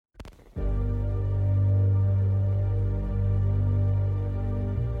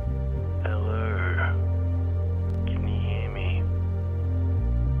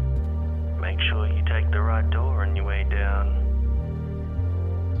the right door on your way down.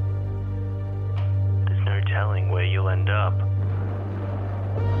 There's no telling where you'll end up.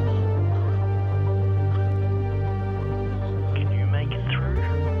 Can you make it through?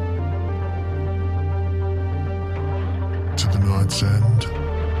 To the night's end.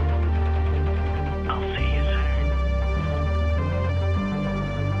 I'll see you soon.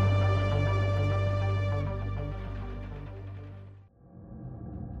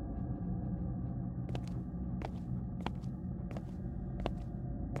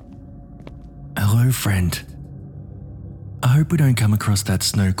 Hello, friend. I hope we don't come across that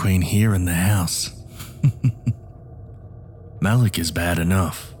Snow Queen here in the house. Malik is bad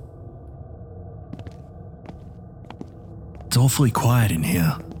enough. It's awfully quiet in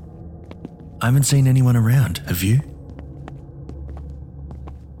here. I haven't seen anyone around, have you?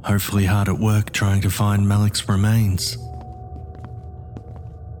 Hopefully hard at work trying to find Malik's remains.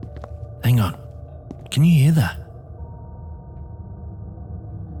 Hang on, can you hear that?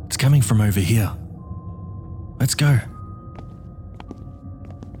 It's coming from over here. Let's go.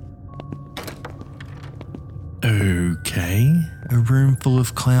 Okay, a room full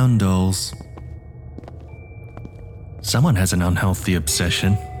of clown dolls. Someone has an unhealthy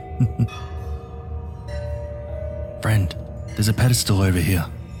obsession. Friend, there's a pedestal over here.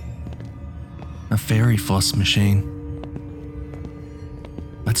 A fairy floss machine.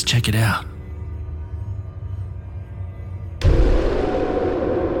 Let's check it out.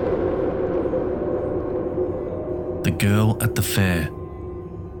 The Girl at the Fair.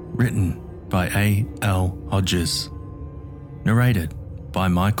 Written by A.L. Hodges. Narrated by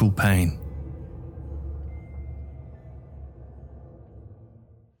Michael Payne.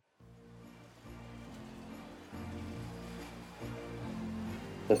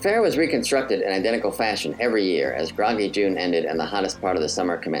 The fair was reconstructed in identical fashion every year as groggy June ended and the hottest part of the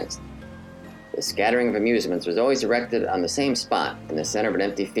summer commenced. The scattering of amusements was always erected on the same spot in the center of an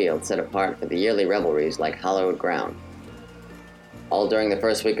empty field set apart for the yearly revelries like hallowed ground. All during the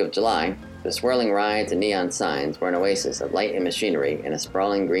first week of July, the swirling rides and neon signs were an oasis of light and machinery in a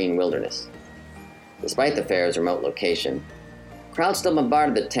sprawling green wilderness. Despite the fair's remote location, crowds still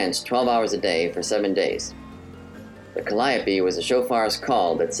bombarded the tents 12 hours a day for 7 days. The Calliope was a shofar's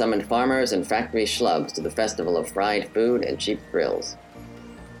call that summoned farmers and factory schlubs to the festival of fried food and cheap thrills.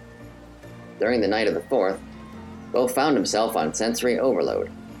 During the night of the 4th, Bo found himself on sensory overload.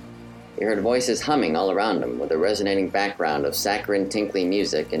 He heard voices humming all around him with a resonating background of saccharine tinkling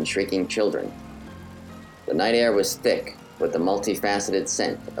music and shrieking children. The night air was thick with the multifaceted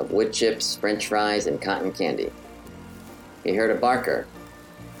scent of wood chips, french fries, and cotton candy. He heard a barker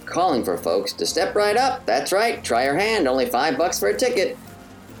calling for folks to step right up. That's right, try your hand, only $5 for a ticket.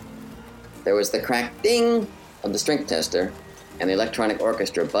 There was the crack ding of the strength tester and the electronic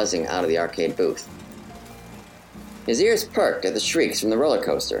orchestra buzzing out of the arcade booth. His ears perked at the shrieks from the roller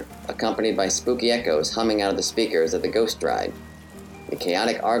coaster, accompanied by spooky echoes humming out of the speakers of the ghost ride. The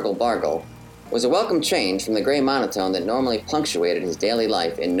chaotic argle-bargle was a welcome change from the gray monotone that normally punctuated his daily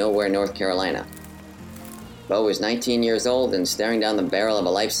life in Nowhere, North Carolina. Bo was 19 years old and staring down the barrel of a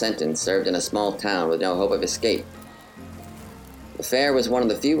life sentence served in a small town with no hope of escape. The fair was one of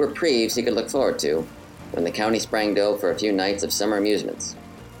the few reprieves he could look forward to when the county sprang dough for a few nights of summer amusements.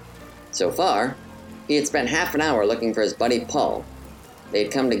 So far, he had spent half an hour looking for his buddy Paul. They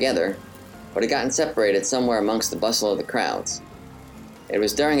had come together, but had gotten separated somewhere amongst the bustle of the crowds. It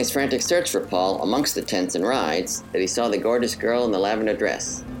was during his frantic search for Paul amongst the tents and rides that he saw the gorgeous girl in the lavender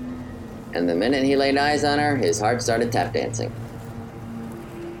dress. And the minute he laid eyes on her, his heart started tap dancing.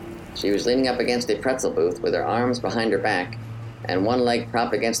 She was leaning up against a pretzel booth with her arms behind her back and one leg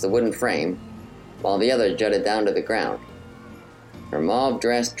propped against the wooden frame, while the other jutted down to the ground. Her mauve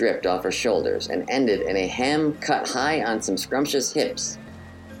dress dripped off her shoulders and ended in a hem cut high on some scrumptious hips.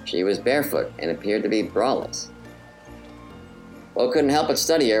 She was barefoot and appeared to be braless. Bo couldn't help but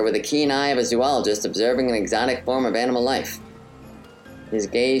study her with the keen eye of a zoologist observing an exotic form of animal life. His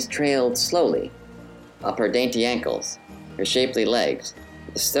gaze trailed slowly up her dainty ankles, her shapely legs,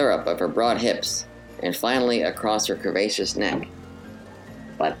 the stirrup of her broad hips, and finally across her curvaceous neck.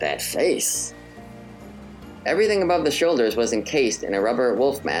 But that face! Everything above the shoulders was encased in a rubber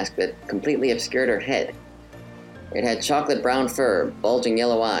wolf mask that completely obscured her head. It had chocolate brown fur, bulging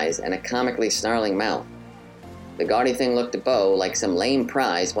yellow eyes, and a comically snarling mouth. The gaudy thing looked to Bo like some lame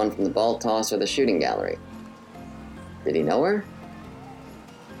prize won from the ball toss or the shooting gallery. Did he know her?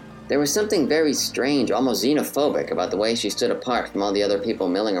 There was something very strange, almost xenophobic, about the way she stood apart from all the other people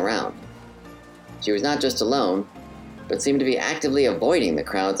milling around. She was not just alone, but seemed to be actively avoiding the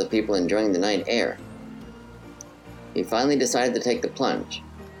crowds of people enjoying the night air. He finally decided to take the plunge.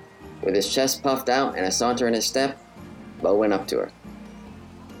 With his chest puffed out and a saunter in his step, Bo went up to her.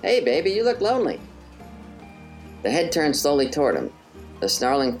 "Hey, baby, you look lonely." The head turned slowly toward him, the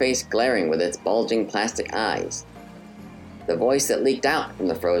snarling face glaring with its bulging plastic eyes. The voice that leaked out from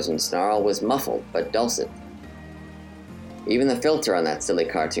the frozen snarl was muffled but dulcet. Even the filter on that silly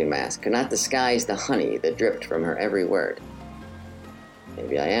cartoon mask could not disguise the honey that dripped from her every word.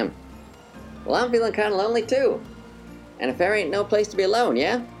 "Maybe I am." "Well, I'm feeling kind of lonely too. And a fair ain't no place to be alone,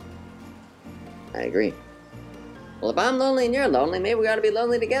 yeah?" "I agree." "Well, if I'm lonely and you're lonely, maybe we ought to be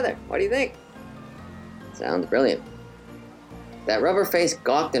lonely together. What do you think?" "Sounds brilliant." That rubber face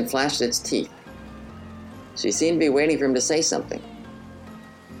gawked and flashed its teeth. She seemed to be waiting for him to say something.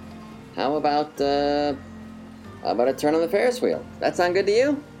 How about a turn on the Ferris wheel? That sound good to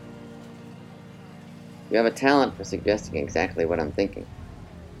you?" "You have a talent for suggesting exactly what I'm thinking."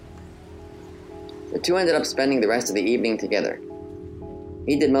 The two ended up spending the rest of the evening together.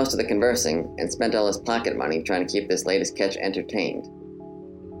 He did most of the conversing and spent all his pocket money trying to keep this latest catch entertained.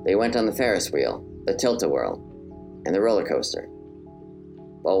 They went on the Ferris wheel, the tilt-a-whirl, and the roller coaster.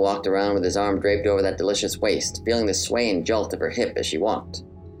 Bo walked around with his arm draped over that delicious waist, feeling the sway and jolt of her hip as she walked.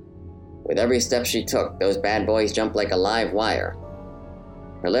 With every step she took, those bad boys jumped like a live wire.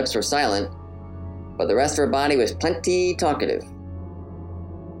 Her lips were silent, but the rest of her body was plenty talkative.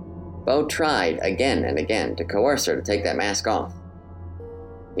 Bo tried again and again to coerce her to take that mask off.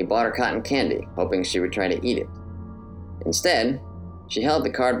 He bought her cotton candy, hoping she would try to eat it. Instead, she held the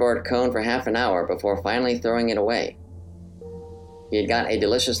cardboard cone for half an hour before finally throwing it away. He had got a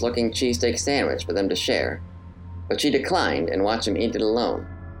delicious-looking cheesesteak sandwich for them to share, but she declined and watched him eat it alone.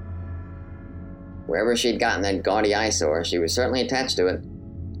 Wherever she'd gotten that gaudy eyesore, she was certainly attached to it.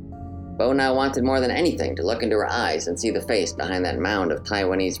 Bo now wanted more than anything to look into her eyes and see the face behind that mound of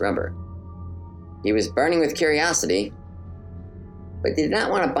Taiwanese rubber. He was burning with curiosity, but he did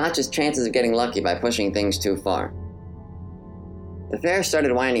not want to botch his chances of getting lucky by pushing things too far. The fair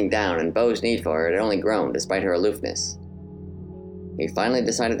started winding down, and Bo's need for her had only grown despite her aloofness. He finally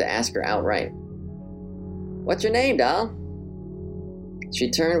decided to ask her outright. "What's your name, doll?" She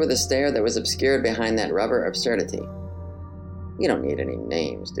turned with a stare that was obscured behind that rubber absurdity. "We don't need any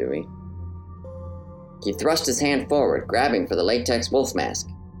names, do we?" He thrust his hand forward, grabbing for the latex wolf mask.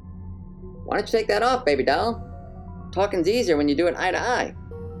 "Why don't you take that off, baby doll? Talking's easier when you do it eye to eye."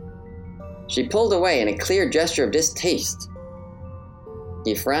 She pulled away in a clear gesture of distaste.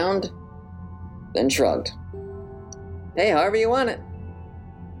 He frowned, then shrugged. "Hey, however you want it."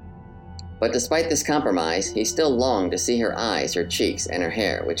 But despite this compromise, he still longed to see her eyes, her cheeks, and her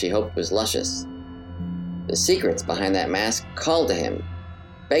hair, which he hoped was luscious. The secrets behind that mask called to him,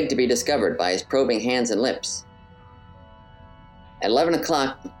 begged to be discovered by his probing hands and lips. At 11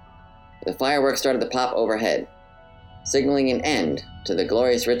 o'clock, the fireworks started to pop overhead, signaling an end to the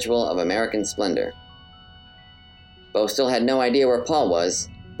glorious ritual of American splendor. Bo still had no idea where Paul was,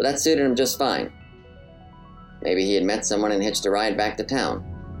 but that suited him just fine. Maybe he had met someone and hitched a ride back to town.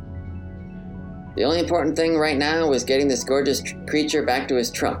 The only important thing right now was getting this gorgeous creature back to his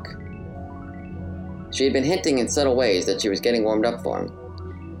truck. She had been hinting in subtle ways that she was getting warmed up for him.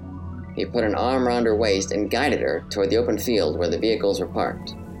 He put an arm around her waist and guided her toward the open field where the vehicles were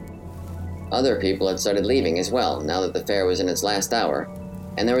parked. Other people had started leaving as well, now that the fair was in its last hour,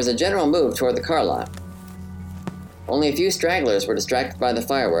 and there was a general move toward the car lot. Only a few stragglers were distracted by the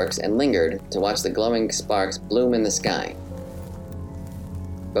fireworks and lingered to watch the glowing sparks bloom in the sky.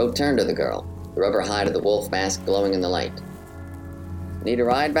 Bo turned to the girl, the rubber hide of the wolf mask glowing in the light. "Need a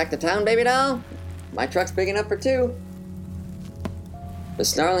ride back to town, baby doll? My truck's big enough for two." The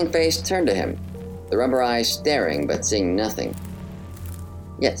snarling face turned to him, the rubber eyes staring but seeing nothing.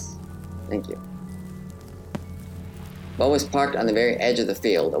 "Yes, thank you." Bo was parked on the very edge of the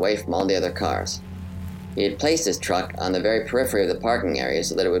field, away from all the other cars. He had placed his truck on the very periphery of the parking area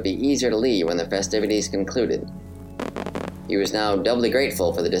so that it would be easier to leave when the festivities concluded. He was now doubly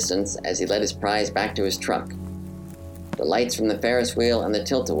grateful for the distance as he led his prize back to his truck. The lights from the Ferris wheel and the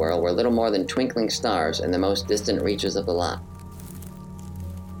tilt-a-whirl were little more than twinkling stars in the most distant reaches of the lot.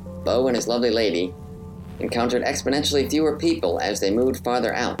 Bo and his lovely lady encountered exponentially fewer people as they moved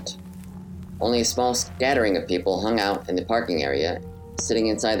farther out. Only a small scattering of people hung out in the parking area, sitting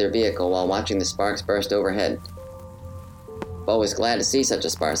inside their vehicle while watching the sparks burst overhead. Bo was glad to see such a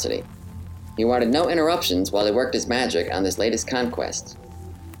sparsity. He wanted no interruptions while he worked his magic on this latest conquest.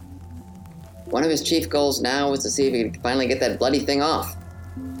 One of his chief goals now was to see if he could finally get that bloody thing off.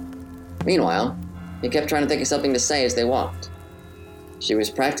 Meanwhile, he kept trying to think of something to say as they walked. She was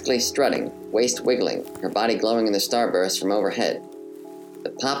practically strutting, waist wiggling, her body glowing in the starburst from overhead. The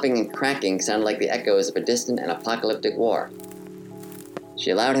popping and cracking sounded like the echoes of a distant and apocalyptic war. She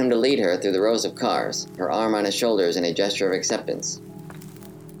allowed him to lead her through the rows of cars, her arm on his shoulders in a gesture of acceptance.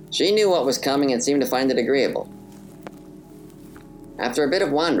 She knew what was coming and seemed to find it agreeable. After a bit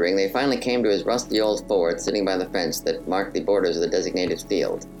of wandering, they finally came to his rusty old Ford sitting by the fence that marked the borders of the designated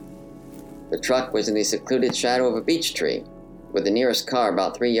field. The truck was in the secluded shadow of a beech tree, with the nearest car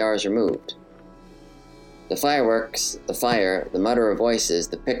about 3 yards removed. The fireworks, the fire, the mutter of voices,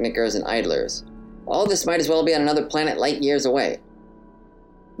 the picnickers and idlers, all this might as well be on another planet light years away.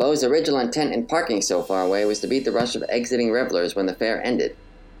 Beau's original intent in parking so far away was to beat the rush of exiting revelers when the fair ended.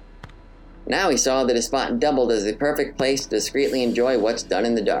 Now he saw that his spot doubled as the perfect place to discreetly enjoy what's done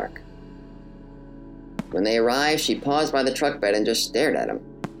in the dark. When they arrived, she paused by the truck bed and just stared at him.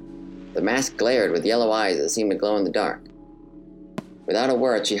 The mask glared with yellow eyes that seemed to glow in the dark. Without a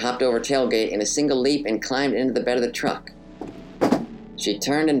word, she hopped over tailgate in a single leap and climbed into the bed of the truck. She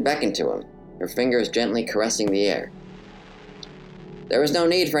turned and beckoned to him, her fingers gently caressing the air. There was no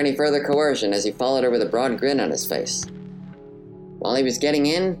need for any further coercion as he followed her with a broad grin on his face. While he was getting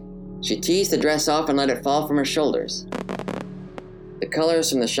in, she teased the dress off and let it fall from her shoulders. The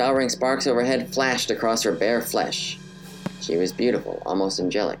colors from the showering sparks overhead flashed across her bare flesh. She was beautiful, almost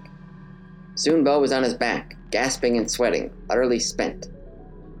angelic. Soon Beau was on his back, gasping and sweating, utterly spent.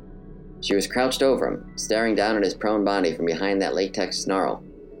 She was crouched over him, staring down at his prone body from behind that latex snarl.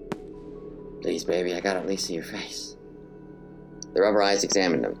 Please, baby, I gotta at least see your face. The rubber eyes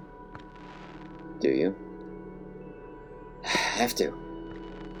examined him. Do you? Have to.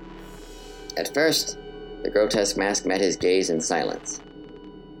 At first, the grotesque mask met his gaze in silence.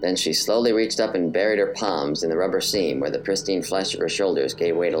 Then she slowly reached up and buried her palms in the rubber seam where the pristine flesh of her shoulders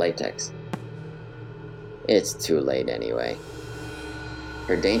gave way to latex. It's too late anyway.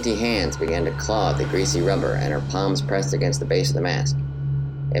 Her dainty hands began to claw at the greasy rubber and her palms pressed against the base of the mask.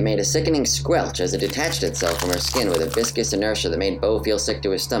 It made a sickening squelch as it detached itself from her skin with a viscous inertia that made Beau feel sick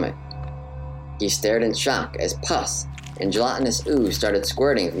to his stomach. He stared in shock as pus and gelatinous ooze started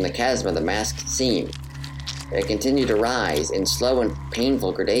squirting from the chasm of the masked seam. It continued to rise in slow and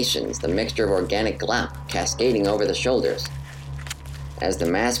painful gradations, the mixture of organic glop cascading over the shoulders. As the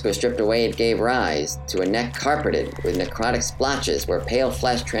mask was stripped away, it gave rise to a neck carpeted with necrotic splotches where pale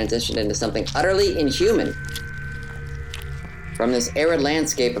flesh transitioned into something utterly inhuman. From this arid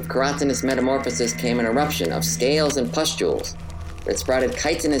landscape of keratinous metamorphosis came an eruption of scales and pustules that sprouted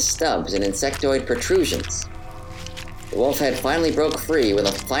chitinous stubs and insectoid protrusions. The wolf head finally broke free with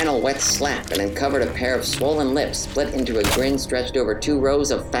a final wet slap and uncovered a pair of swollen lips split into a grin stretched over 2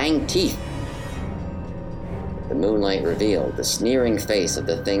 rows of fanged teeth. The moonlight revealed the sneering face of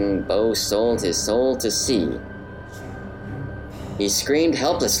the thing Beau sold his soul to see. He screamed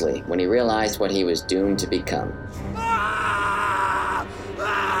helplessly when he realized what he was doomed to become.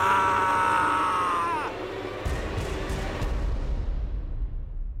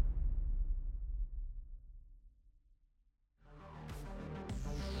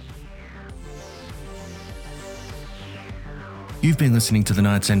 You've been listening to the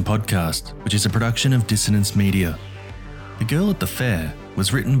Night's End podcast, which is a production of Dissonance Media. The Girl at the Fair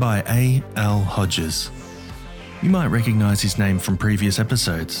was written by A.L. Hodges. You might recognise his name from previous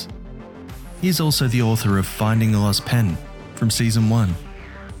episodes. He is also the author of Finding the Lost Pen from Season 1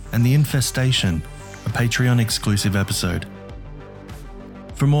 and The Infestation, a Patreon-exclusive episode.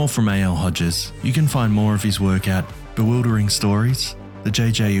 For more from A.L. Hodges, you can find more of his work at Bewildering Stories, the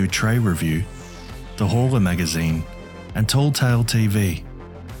J.J. Outre Review, The Hauler Magazine, and Tall Tale TV.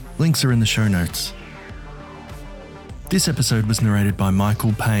 Links are in the show notes. This episode was narrated by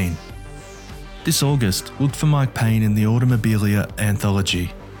Michael Payne. This August, look for Mike Payne in the Automobilia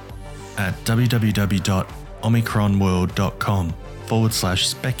Anthology at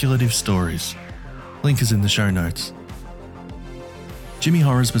www.omicronworld.com/speculative stories. Link is in the show notes. Jimmy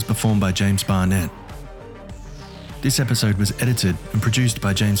Horrors was performed by James Barnett. This episode was edited and produced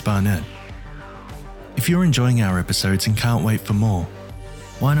by James Barnett. If you're enjoying our episodes and can't wait for more,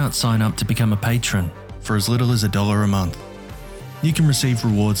 why not sign up to become a patron for as little as $1 a month? You can receive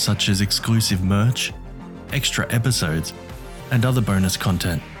rewards such as exclusive merch, extra episodes, and other bonus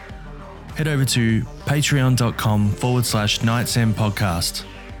content. Head over to patreon.com/nightsendpodcast.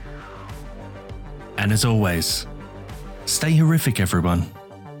 And as always, stay horrific, everyone.